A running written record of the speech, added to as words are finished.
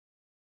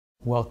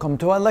Welcome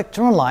to our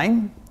lecture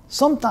online.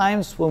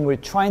 Sometimes when we're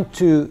trying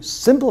to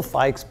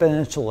simplify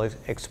exponential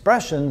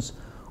expressions,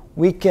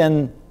 we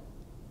can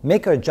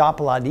make our job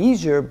a lot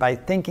easier by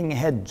thinking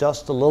ahead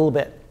just a little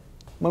bit.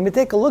 When we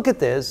take a look at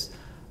this,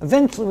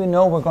 eventually we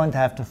know we're going to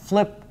have to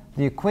flip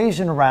the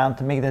equation around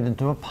to make that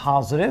into a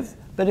positive.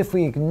 But if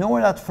we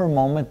ignore that for a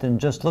moment and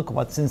just look at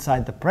what's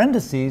inside the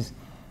parentheses,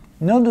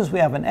 notice we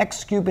have an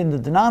x cubed in the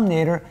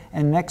denominator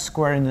and an x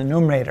squared in the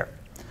numerator.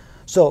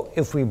 So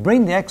if we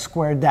bring the x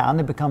squared down,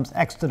 it becomes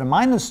x to the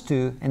minus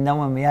 2, and then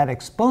when we add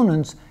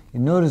exponents, you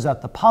notice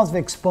that the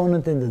positive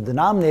exponent in the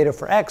denominator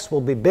for x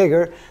will be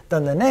bigger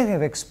than the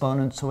negative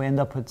exponent, so we end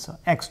up with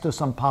x to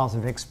some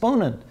positive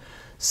exponent.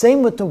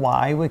 Same with the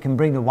y, we can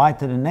bring the y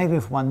to the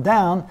negative 1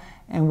 down,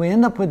 and we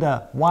end up with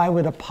a y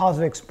with a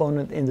positive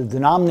exponent in the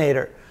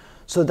denominator.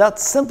 So that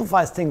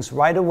simplifies things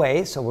right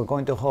away, so we're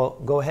going to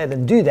go ahead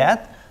and do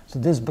that. So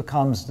this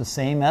becomes the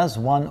same as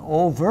 1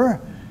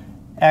 over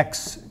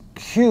x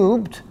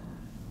cubed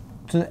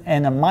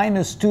and a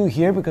minus 2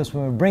 here, because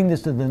when we bring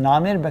this to the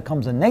denominator, it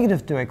becomes a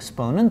negative 2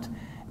 exponent,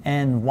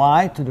 and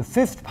y to the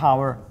 5th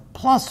power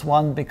plus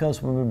 1,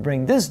 because when we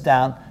bring this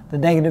down, the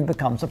negative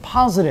becomes a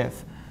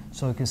positive.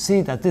 So you can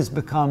see that this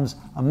becomes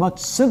a much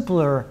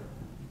simpler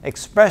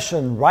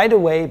expression right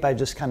away by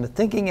just kind of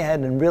thinking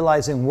ahead and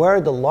realizing where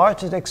the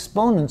largest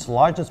exponents,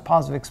 largest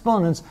positive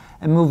exponents,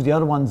 and move the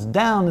other ones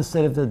down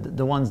instead of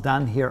the ones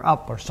down here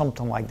up or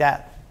something like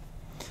that.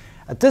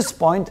 At this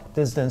point,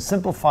 this then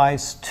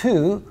simplifies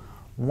to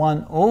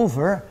 1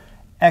 over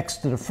x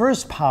to the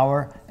 1st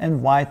power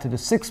and y to the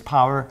 6th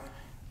power,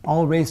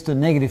 all raised to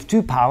negative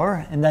 2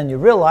 power. And then you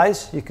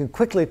realize you can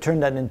quickly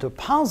turn that into a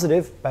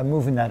positive by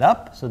moving that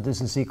up. So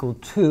this is equal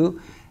to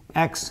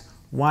x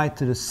y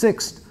to the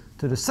 6th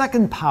to the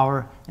 2nd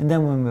power. And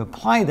then when we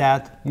apply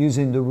that,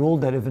 using the rule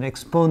that if an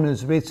exponent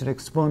is raised to the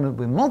exponent,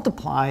 we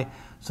multiply.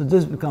 So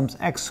this becomes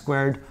x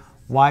squared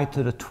y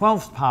to the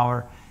 12th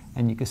power.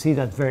 And you can see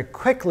that very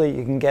quickly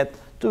you can get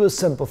to a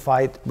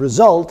simplified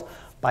result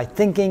by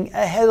thinking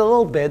ahead a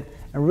little bit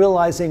and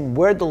realizing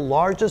where the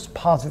largest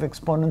positive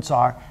exponents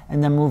are,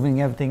 and then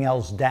moving everything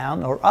else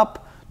down or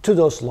up to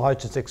those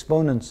largest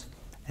exponents.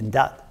 And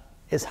that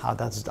is how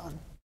that's done.